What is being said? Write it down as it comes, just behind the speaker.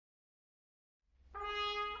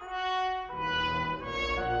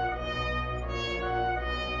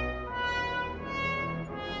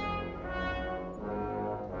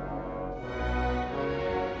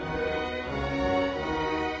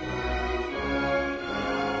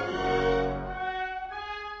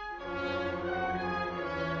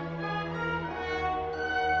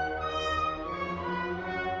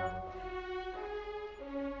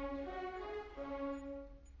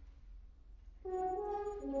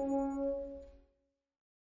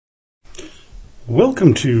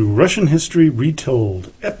Welcome to Russian History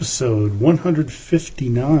Retold, episode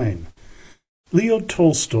 159. Leo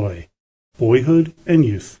Tolstoy, Boyhood and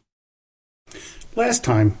Youth. Last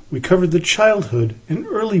time, we covered the childhood and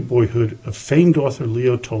early boyhood of famed author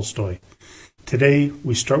Leo Tolstoy. Today,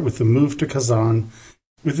 we start with the move to Kazan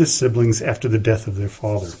with his siblings after the death of their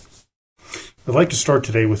father. I'd like to start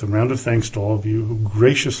today with a round of thanks to all of you who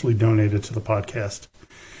graciously donated to the podcast.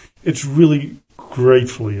 It's really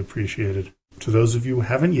gratefully appreciated. To those of you who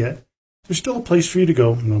haven't yet, there's still a place for you to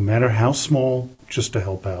go, no matter how small, just to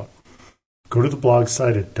help out. Go to the blog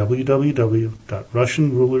site at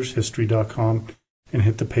www.russianrulershistory.com and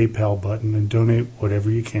hit the PayPal button and donate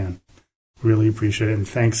whatever you can. Really appreciate it, and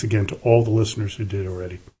thanks again to all the listeners who did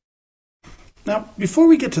already. Now, before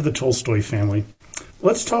we get to the Tolstoy family,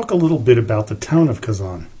 let's talk a little bit about the town of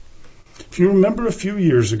Kazan. If you remember a few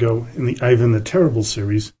years ago in the Ivan the Terrible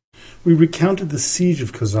series, we recounted the siege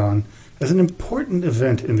of Kazan as an important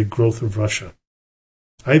event in the growth of Russia.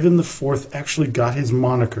 Ivan IV actually got his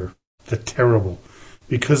moniker, the Terrible,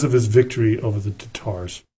 because of his victory over the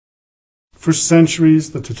Tatars. For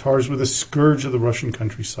centuries, the Tatars were the scourge of the Russian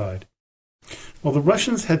countryside. While the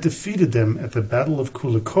Russians had defeated them at the Battle of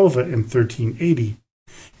Kulikovo in 1380,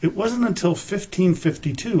 it wasn't until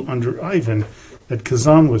 1552 under Ivan that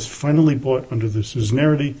Kazan was finally brought under the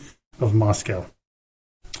suzerainty of Moscow.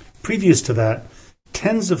 Previous to that,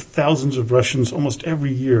 tens of thousands of Russians almost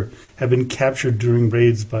every year have been captured during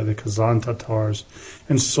raids by the Kazan Tatars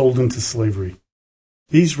and sold into slavery.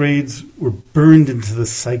 These raids were burned into the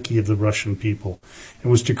psyche of the Russian people and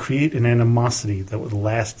was to create an animosity that would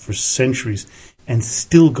last for centuries and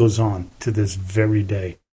still goes on to this very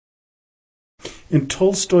day. In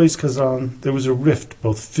Tolstoy's Kazan, there was a rift,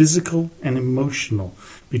 both physical and emotional,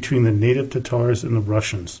 between the native Tatars and the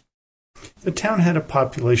Russians. The town had a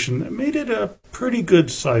population that made it a pretty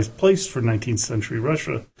good-sized place for 19th century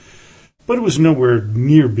Russia, but it was nowhere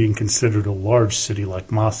near being considered a large city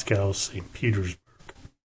like Moscow or St. Petersburg.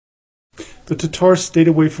 The Tatars stayed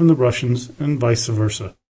away from the Russians and vice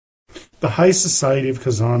versa. The high society of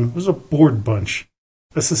Kazan was a bored bunch,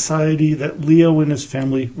 a society that Leo and his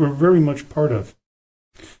family were very much part of.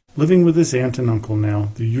 Living with his aunt and uncle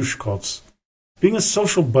now, the Yushkovs, being a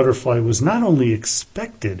social butterfly was not only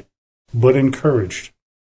expected, but encouraged.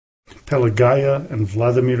 Pelagaya and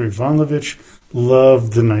Vladimir Ivanovich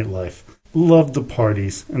loved the nightlife, loved the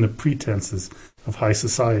parties and the pretenses of high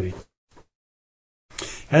society.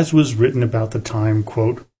 As was written about the time,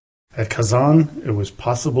 quote, "At Kazan, it was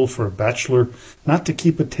possible for a bachelor not to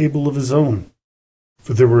keep a table of his own,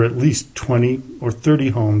 for there were at least 20 or 30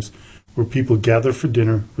 homes where people gather for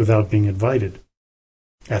dinner without being invited.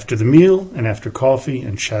 After the meal and after coffee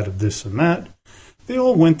and chat of this and that, they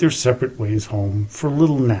all went their separate ways home for a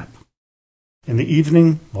little nap. In the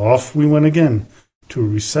evening, off we went again to a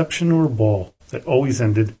reception or a ball that always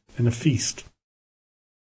ended in a feast."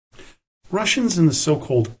 Russians in the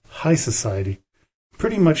so-called high society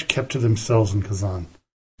pretty much kept to themselves in Kazan,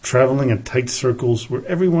 traveling in tight circles where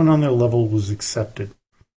everyone on their level was accepted.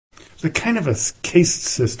 It was a kind of a caste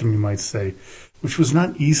system, you might say, which was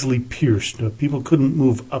not easily pierced. People couldn't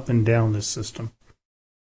move up and down this system.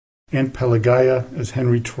 And Pelagaya, as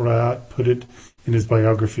Henry Torat put it in his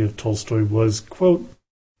biography of Tolstoy, was, quote,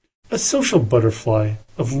 "a social butterfly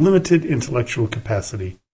of limited intellectual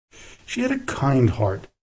capacity. She had a kind heart,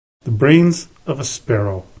 the brains of a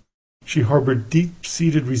sparrow. She harbored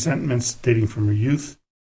deep-seated resentments dating from her youth,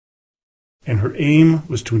 and her aim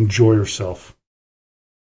was to enjoy herself."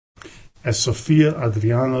 As Sofia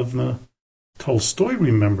Adrianovna Tolstoy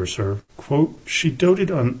remembers her, quote, "she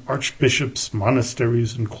doted on archbishops,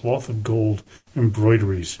 monasteries, and cloth of gold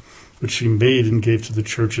embroideries, which she made and gave to the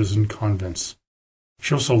churches and convents.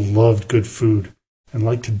 She also loved good food and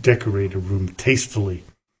liked to decorate a room tastefully,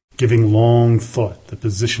 giving long thought the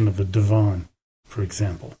position of a divan, for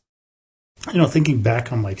example." Thinking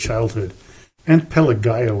back on my childhood, Aunt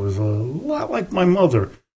Pelagaya was a lot like my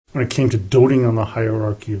mother when it came to doting on the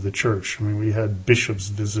hierarchy of the church. We had bishops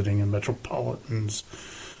visiting and metropolitans,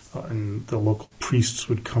 and the local priests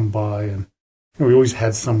would come by, and we always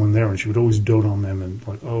had someone there, and she would always dote on them, and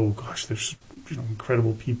like, oh gosh, there's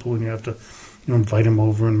incredible people, and you have to invite them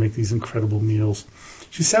over and make these incredible meals.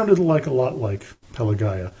 She sounded a lot like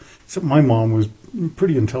Pelagaya, except my mom was a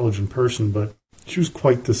pretty intelligent person, but she was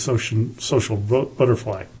quite the social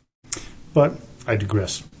butterfly. But I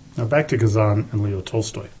digress. Now back to Kazan and Leo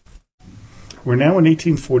Tolstoy. We're now in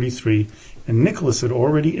 1843, and Nicholas had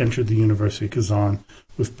already entered the University of Kazan,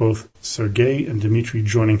 with both Sergei and Dmitri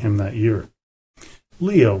joining him that year.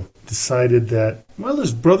 Leo decided that, while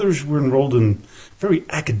his brothers were enrolled in very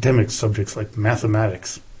academic subjects like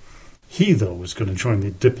mathematics, He, though, was going to join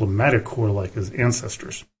the diplomatic corps like his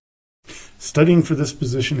ancestors. Studying for this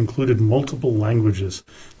position included multiple languages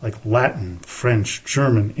like Latin, French,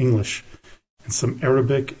 German, English, and some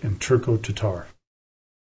Arabic and Turco-Tatar.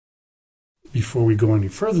 Before we go any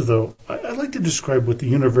further, though, I'd like to describe what the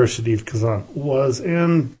University of Kazan was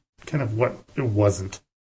and kind of what it wasn't.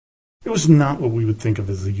 It was not what we would think of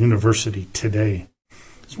as a university today.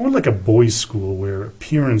 It's more like a boys' school where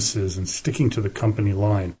appearances and sticking to the company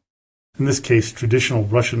line, in this case traditional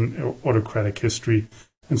Russian autocratic history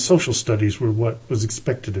and social studies, were what was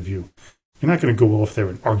expected of you. You're not going to go off there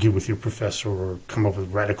and argue with your professor or come up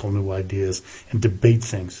with radical new ideas and debate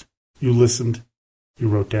things. You listened, you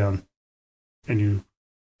wrote down, and you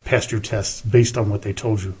passed your tests based on what they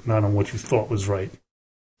told you, not on what you thought was right.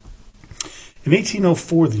 In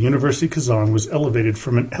 1804, the University of Kazan was elevated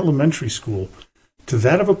from an elementary school to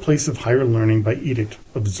that of a place of higher learning by edict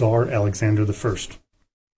of Tsar Alexander I.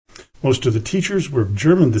 Most of the teachers were of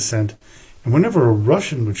German descent, and whenever a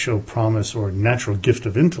Russian would show promise or a natural gift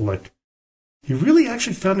of intellect, he really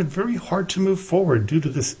actually found it very hard to move forward due to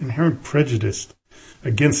this inherent prejudice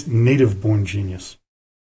against native-born genius.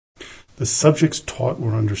 The subjects taught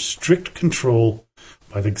were under strict control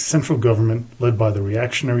by the central government led by the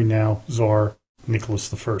reactionary now Tsar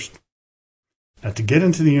Nicholas I. Now, to get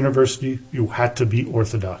into the university, you had to be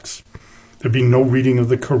Orthodox. There'd be no reading of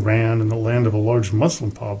the Quran in the land of a large Muslim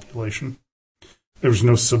population. There was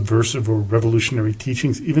no subversive or revolutionary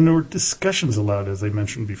teachings, even there were discussions allowed, as I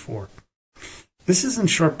mentioned before. This is in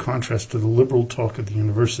sharp contrast to the liberal talk at the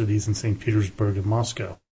universities in St. Petersburg and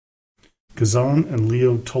Moscow. Kazan and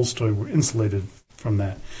Leo Tolstoy were insulated from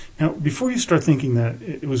that. Now, before you start thinking that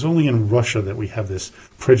it was only in Russia that we have this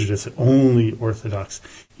prejudice that only Orthodox,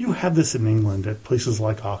 you have this in England at places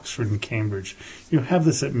like Oxford and Cambridge. You have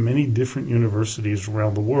this at many different universities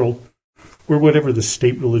around the world, where whatever the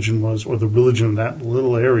state religion was or the religion of that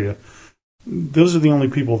little area, those are the only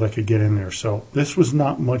people that could get in there. So this was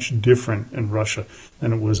not much different in Russia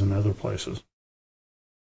than it was in other places.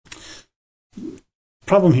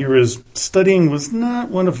 Problem here is studying was not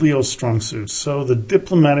one of Leo's strong suits, so the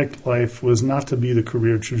diplomatic life was not to be the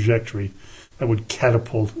career trajectory that would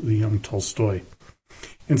catapult the young Tolstoy.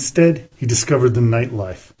 Instead, he discovered the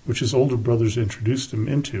nightlife, which his older brothers introduced him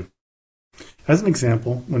into. As an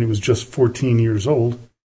example, when he was just 14 years old,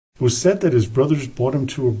 it was said that his brothers brought him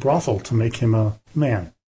to a brothel to make him a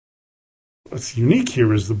man. What's unique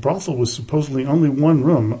here is the brothel was supposedly only one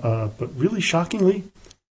room, but really shockingly,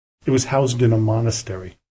 it was housed in a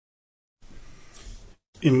monastery.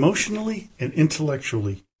 Emotionally and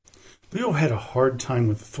intellectually, Leo had a hard time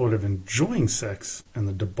with the thought of enjoying sex and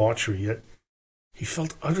the debauchery, yet he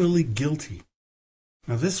felt utterly guilty.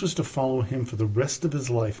 Now this was to follow him for the rest of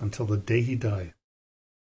his life until the day he died.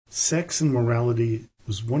 Sex and morality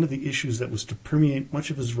was one of the issues that was to permeate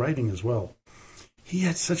much of his writing as well. He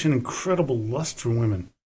had such an incredible lust for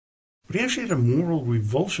women, but he actually had a moral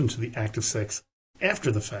revulsion to the act of sex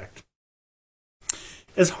after the fact.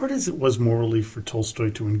 As hard as it was morally for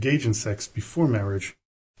Tolstoy to engage in sex before marriage,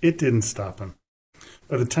 it didn't stop him.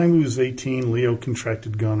 By the time he was 18, Leo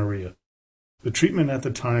contracted gonorrhea. The treatment at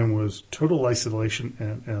the time was total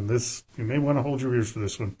isolation, and this, you may want to hold your ears for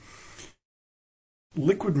this one,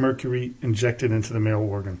 liquid mercury injected into the male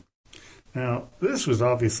organ. Now, this was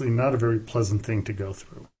obviously not a very pleasant thing to go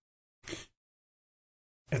through.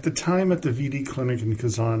 At the time at the VD clinic in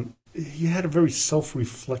Kazan, he had a very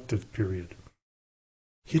self-reflective period.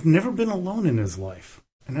 He had never been alone in his life,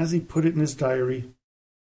 and as he put it in his diary,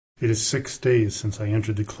 "It is 6 days since I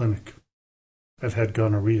entered the clinic. I've had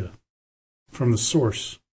gonorrhea. From the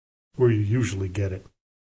source, where you usually get it."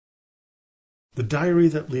 The diary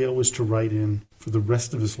that Leo was to write in for the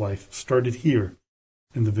rest of his life started here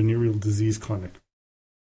in the venereal disease clinic.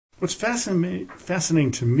 What's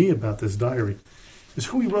fascinating to me about this diary is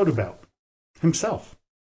who he wrote about, himself.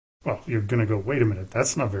 Well, you're going to go, wait a minute,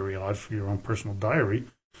 that's not very odd for your own personal diary.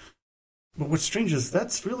 But what's strange is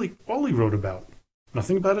that's really all he wrote about.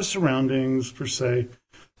 Nothing about his surroundings, per se,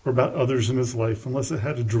 or about others in his life, unless it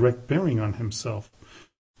had a direct bearing on himself.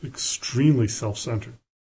 Extremely self-centered.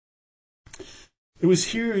 It was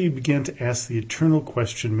here he began to ask the eternal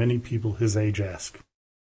question many people his age ask.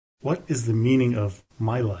 What is the meaning of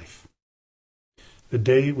my life? The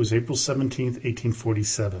day was April 17th,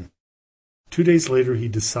 1847. 2 days later, he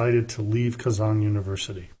decided to leave Kazan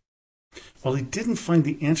University. While he didn't find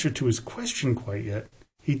the answer to his question quite yet,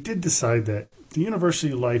 he did decide that the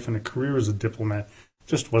university life and a career as a diplomat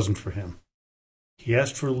just wasn't for him. He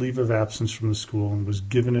asked for a leave of absence from the school and was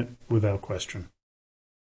given it without question.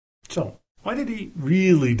 So, why did he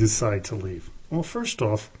really decide to leave? Well, first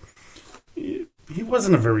off, he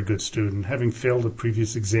wasn't a very good student, having failed at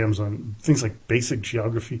previous exams on things like basic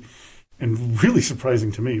geography, and really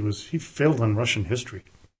surprising to me was he failed on Russian history.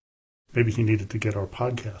 Maybe he needed to get our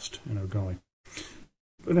podcast, going.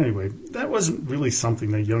 But anyway, that wasn't really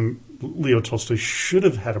something that young Leo Tolstoy should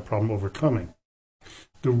have had a problem overcoming.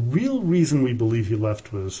 The real reason we believe he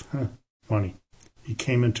left was money. He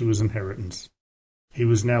came into his inheritance. He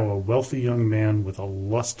was now a wealthy young man with a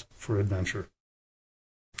lust for adventure.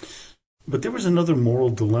 But there was another moral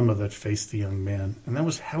dilemma that faced the young man, and that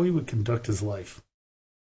was how he would conduct his life.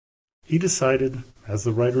 He decided, as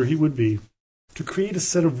the writer he would be, to create a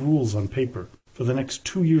set of rules on paper for the next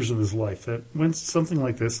 2 years of his life that went something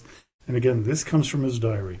like this, and again, this comes from his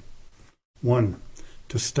diary. 1.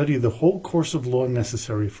 To study the whole course of law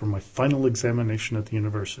necessary for my final examination at the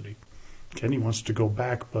university. Again, he wants to go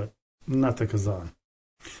back, but not to Kazan.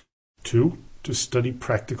 2. To study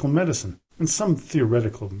practical medicine and some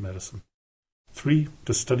theoretical medicine. 3.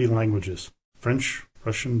 To study languages, French,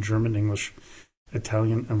 Russian, German, English,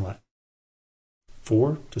 Italian, and Latin.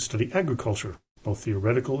 4. To study agriculture, both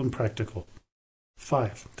theoretical and practical.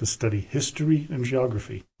 5. To study history and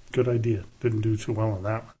geography. Good idea. Didn't do too well on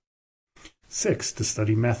that one. 6. To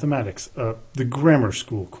study mathematics, the grammar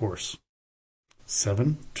school course.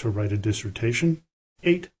 7. To write a dissertation.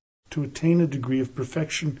 8. To attain a degree of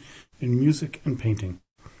perfection in music and painting.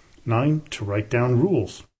 9. To write down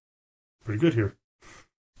rules. Pretty good here.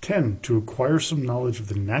 10. To acquire some knowledge of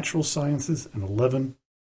the natural sciences. And 11.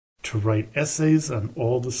 To write essays on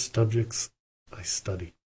all the subjects I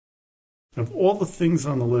study. Of all the things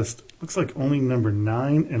on the list, looks like only number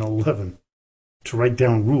 9 and 11. To write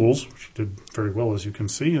down rules, which he did very well as you can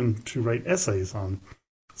see, and to write essays on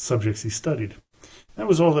subjects he studied. That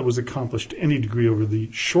was all that was accomplished to any degree over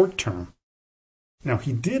the short term. Now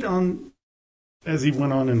he did, as he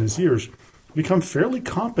went on in his years, become fairly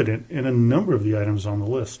competent in a number of the items on the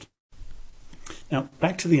list. Now,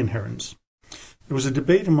 back to the inheritance. There was a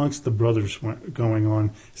debate amongst the brothers going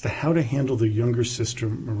on as to how to handle the younger sister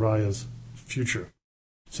Maria's future.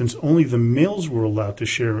 Since only the males were allowed to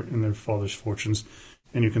share in their father's fortunes,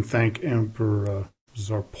 and you can thank Emperor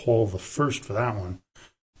Tsar Paul I for that one,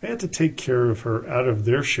 they had to take care of her out of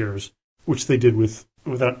their shares, which they did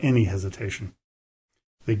without any hesitation.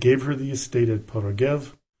 They gave her the estate at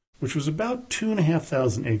Porogev, which was about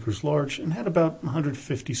 2,500 acres large and had about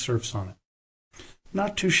 150 serfs on it.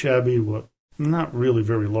 Not too shabby, not really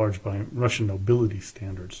very large by Russian nobility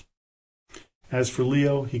standards. As for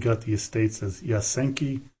Leo, he got the estates as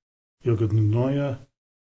Yasenki, Yogodnoye,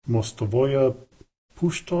 Mostovoye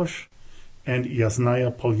Pushtosh, and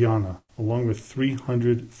Yasnaya Polyana, along with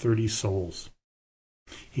 330 souls.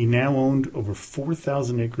 He now owned over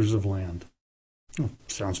 4,000 acres of land.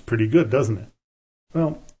 Sounds pretty good, doesn't it?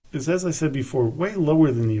 Well, it's, as I said before, way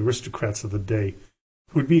lower than the aristocrats of the day,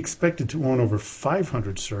 who would be expected to own over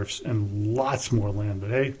 500 serfs and lots more land, but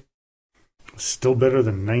hey, still better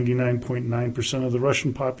than 99.9% of the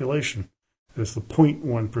Russian population. There's the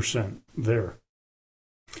 0.1% there.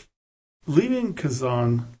 Leaving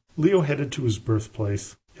Kazan, Leo headed to his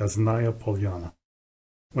birthplace, Yasnaya Polyana.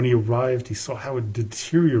 When he arrived, he saw how it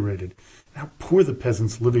deteriorated and how poor the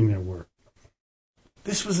peasants living there were.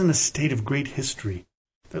 This was an estate of great history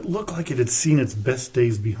that looked like it had seen its best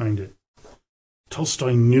days behind it.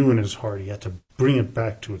 Tolstoy knew in his heart he had to bring it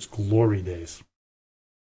back to its glory days.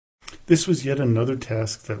 This was yet another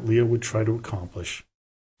task that Leo would try to accomplish,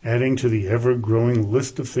 adding to the ever-growing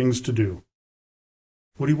list of things to do.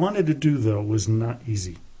 What he wanted to do, though, was not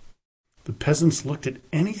easy. The peasants looked at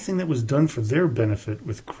anything that was done for their benefit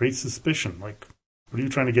with great suspicion, like, what are you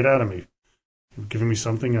trying to get out of me? You've given me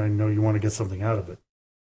something, I know you want to get something out of it.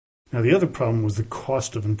 Now, the other problem was the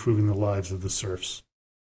cost of improving the lives of the serfs.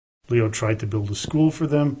 Leo tried to build a school for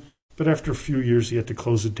them, but after a few years he had to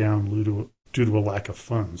close it down due to a lack of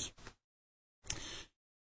funds.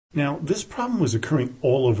 Now, this problem was occurring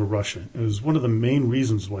all over Russia. It was one of the main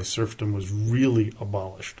reasons why serfdom was really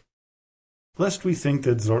abolished. Lest we think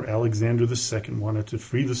that Tsar Alexander II wanted to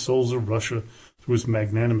free the souls of Russia through his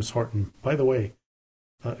magnanimous heart. And by the way,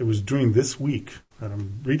 it was during this week that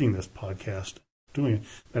I'm reading this podcast,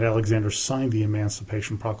 that Alexander signed the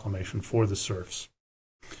Emancipation Proclamation for the serfs.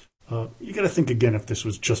 You got to think again if this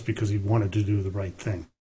was just because he wanted to do the right thing.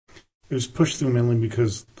 It was pushed through mainly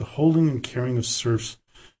because the holding and carrying of serfs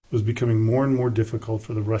was becoming more and more difficult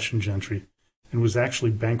for the Russian gentry and was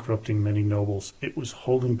actually bankrupting many nobles. It was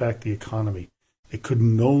holding back the economy. They could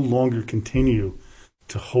no longer continue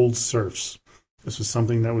to hold serfs. This was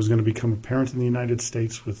something that was going to become apparent in the United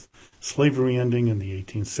States with slavery ending in the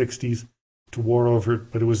 1860s to war over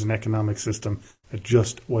it, but it was an economic system that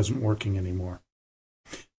just wasn't working anymore.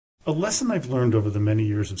 A lesson I've learned over the many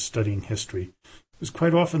years of studying history is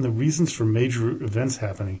quite often the reasons for major events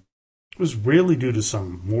happening was rarely due to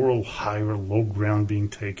some moral high or low ground being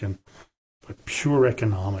taken, but pure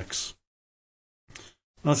economics.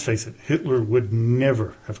 Let's face it, Hitler would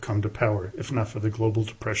never have come to power if not for the global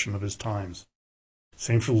depression of his times.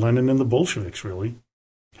 Same for Lenin and the Bolsheviks, really.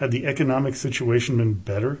 Had the economic situation been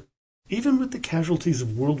better, even with the casualties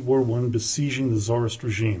of World War I besieging the Tsarist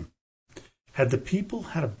regime, had the people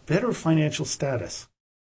had a better financial status,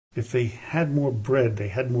 if they had more bread, they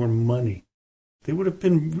had more money, they would have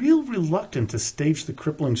been real reluctant to stage the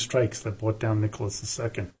crippling strikes that brought down Nicholas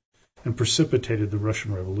II and precipitated the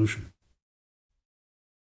Russian Revolution.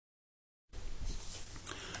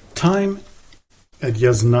 Time at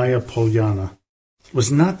Yasnaya Polyana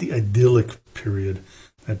was not the idyllic period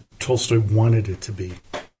that Tolstoy wanted it to be.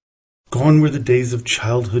 Gone were the days of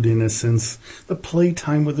childhood innocence, the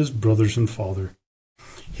playtime with his brothers and father.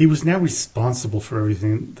 He was now responsible for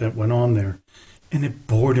everything that went on there, and it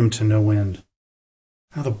bored him to no end.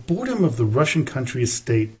 Now, the boredom of the Russian country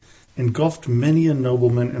estate engulfed many a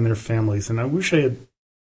nobleman and their families, and I wish I had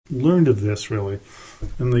learned of this, really,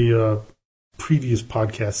 in the previous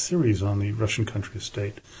podcast series on the Russian country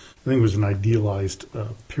estate. I think it was an idealized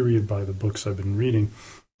period by the books I've been reading.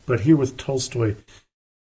 But here with Tolstoy,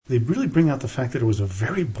 they really bring out the fact that it was a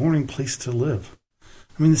very boring place to live.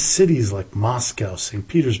 I mean, the cities like Moscow, St.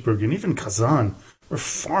 Petersburg, and even Kazan were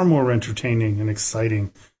far more entertaining and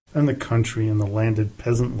exciting than the country and the landed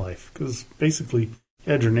peasant life. Because basically,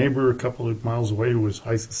 you had your neighbor a couple of miles away who was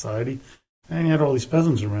high society, and you had all these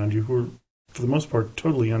peasants around you who were, for the most part,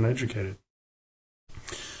 totally uneducated.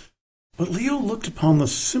 But Leo looked upon the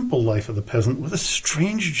simple life of the peasant with a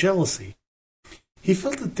strange jealousy. He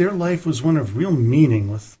felt that their life was one of real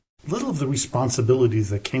meaning, with little of the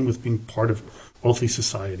responsibilities that came with being part of wealthy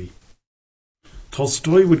society.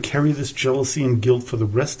 Tolstoy would carry this jealousy and guilt for the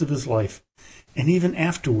rest of his life, and even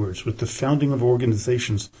afterwards with the founding of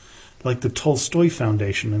organizations like the Tolstoy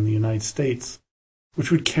Foundation in the United States,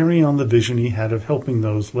 which would carry on the vision he had of helping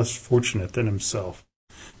those less fortunate than himself.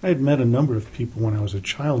 I had met a number of people when I was a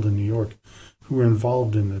child in New York who were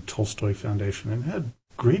involved in the Tolstoy Foundation and had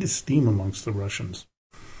great esteem amongst the Russians.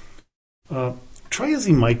 Try as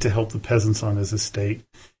he might to help the peasants on his estate,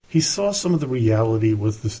 he saw some of the reality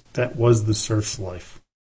that was the serf's life.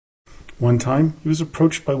 One time, he was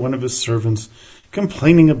approached by one of his servants,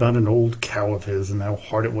 complaining about an old cow of his and how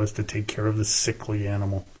hard it was to take care of the sickly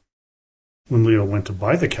animal. When Leo went to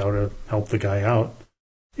buy the cow to help the guy out,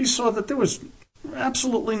 he saw that there was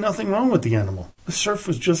absolutely nothing wrong with the animal. The serf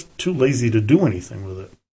was just too lazy to do anything with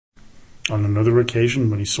it. On another occasion,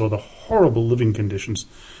 when he saw the horrible living conditions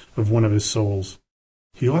of one of his souls,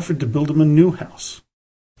 he offered to build him a new house,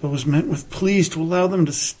 but was met with pleas to allow them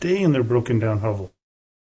to stay in their broken-down hovel.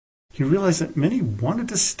 He realized that many wanted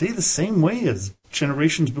to stay the same way as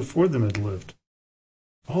generations before them had lived.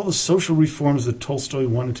 All the social reforms that Tolstoy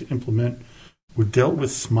wanted to implement were dealt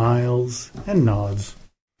with smiles and nods,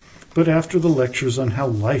 but after the lectures on how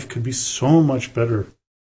life could be so much better,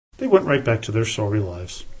 they went right back to their sorry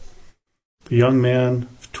lives. The young man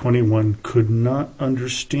of 21 could not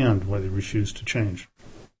understand why they refused to change.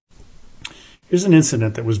 Here's an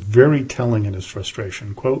incident that was very telling in his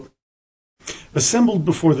frustration. Quote, "Assembled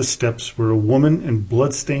before the steps were a woman in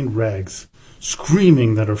blood-stained rags,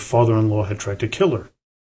 screaming that her father-in-law had tried to kill her.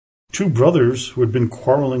 Two brothers, who had been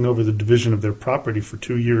quarreling over the division of their property for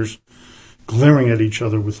 2 years, glaring at each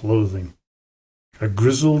other with loathing. A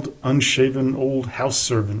grizzled, unshaven old house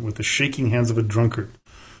servant with the shaking hands of a drunkard,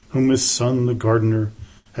 whom his son, the gardener,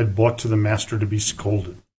 had brought to the master to be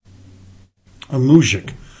scolded. A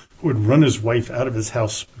moujik, who had run his wife out of his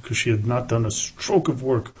house because she had not done a stroke of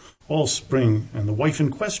work all spring, and the wife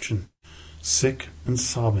in question, sick and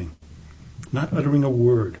sobbing, not uttering a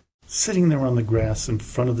word, sitting there on the grass in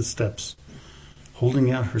front of the steps,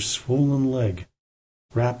 holding out her swollen leg,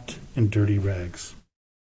 wrapped in dirty rags."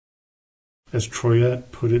 As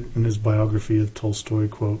Troyat put it in his biography of Tolstoy,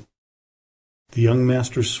 quote, "The young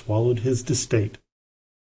master swallowed his disdain,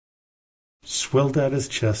 swelled out his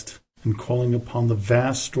chest, and calling upon the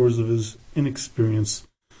vast stores of his inexperience,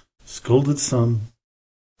 scolded some,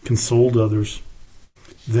 consoled others.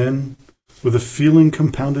 Then, with a feeling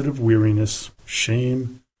compounded of weariness,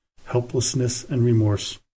 shame, helplessness, and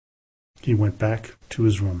remorse, he went back to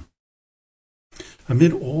his room."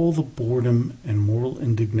 Amid all the boredom and moral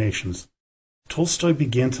indignations, Tolstoy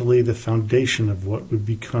began to lay the foundation of what would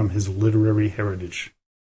become his literary heritage.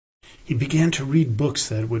 He began to read books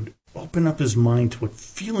that would open up his mind to what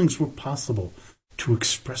feelings were possible to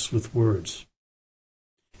express with words.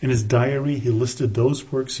 In his diary, he listed those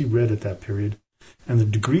works he read at that period and the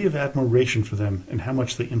degree of admiration for them and how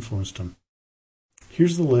much they influenced him.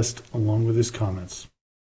 Here's the list along with his comments.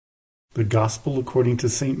 The Gospel according to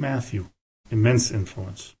St. Matthew, immense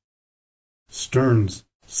influence. Sterne's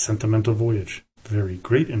Sentimental Voyage, very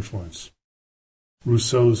great influence.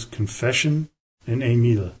 Rousseau's Confession and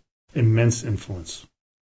Émile, immense influence.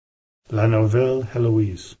 La Nouvelle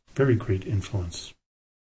Heloise, very great influence.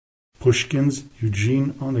 Pushkin's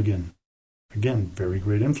Eugene Onegin, again, very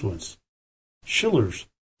great influence. Schiller's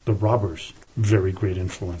The Robbers, very great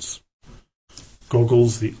influence.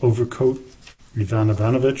 Gogol's The Overcoat, Ivan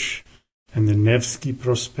Ivanovich, and the Nevsky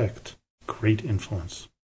Prospect, great influence.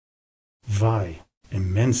 Vai,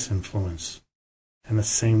 immense influence, and the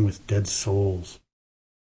same with Dead Souls.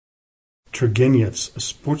 Turgenev's A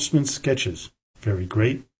Sportsman's Sketches, very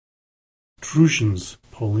great. Druzhin's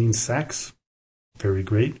Pauline Sachs, very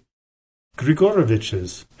great.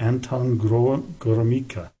 Grigorovich's Anton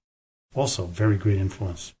Goromika, also very great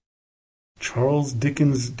influence. Charles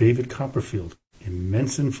Dickens' David Copperfield,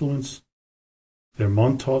 immense influence.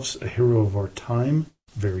 Lermontov's A Hero of Our Time,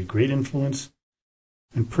 very great influence.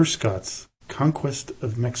 And Prescott's Conquest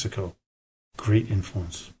of Mexico, great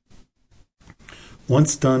influence.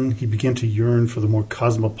 Once done, he began to yearn for the more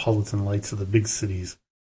cosmopolitan lights of the big cities,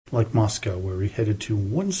 like Moscow, where he headed to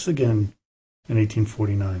once again in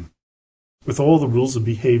 1849. With all the rules of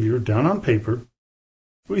behavior down on paper,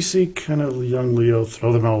 we see kind of young Leo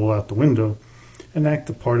throw them all out the window and act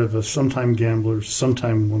the part of a sometime gambler,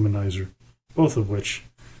 sometime womanizer, both of which,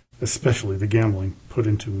 especially the gambling, put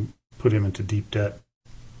him into deep debt.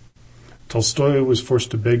 Tolstoy was forced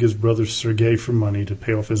to beg his brother Sergei for money to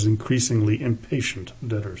pay off his increasingly impatient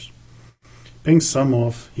debtors. Paying some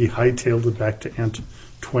off, he hightailed it back to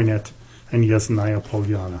Antoinette and Yasnaya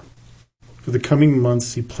Polyana. For the coming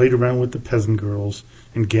months, he played around with the peasant girls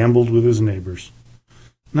and gambled with his neighbors.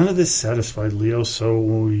 None of this satisfied Leo,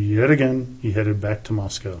 so yet again he headed back to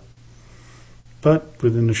Moscow. But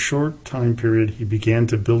within a short time period, he began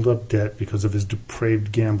to build up debt because of his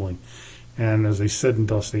depraved gambling. And as they said in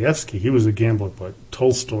Dostoevsky, he was a gambler, but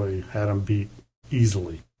Tolstoy had him beat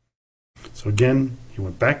easily. So again, he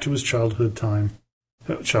went back to his childhood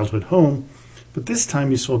home, but this time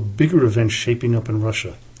he saw a bigger event shaping up in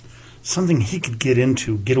Russia. Something he could get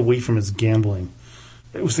into, get away from his gambling.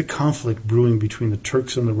 It was the conflict brewing between the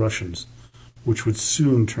Turks and the Russians, which would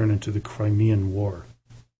soon turn into the Crimean War.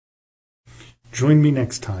 Join me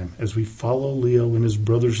next time as we follow Leo and his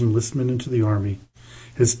brother's enlistment into the army,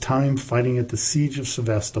 his time fighting at the siege of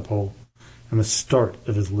Sevastopol, and the start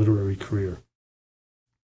of his literary career.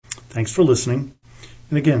 Thanks for listening.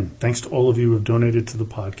 And again, thanks to all of you who have donated to the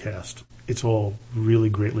podcast. It's all really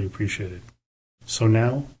greatly appreciated. So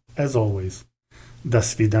now, as always, до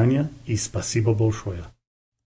свидания и спасибо большое.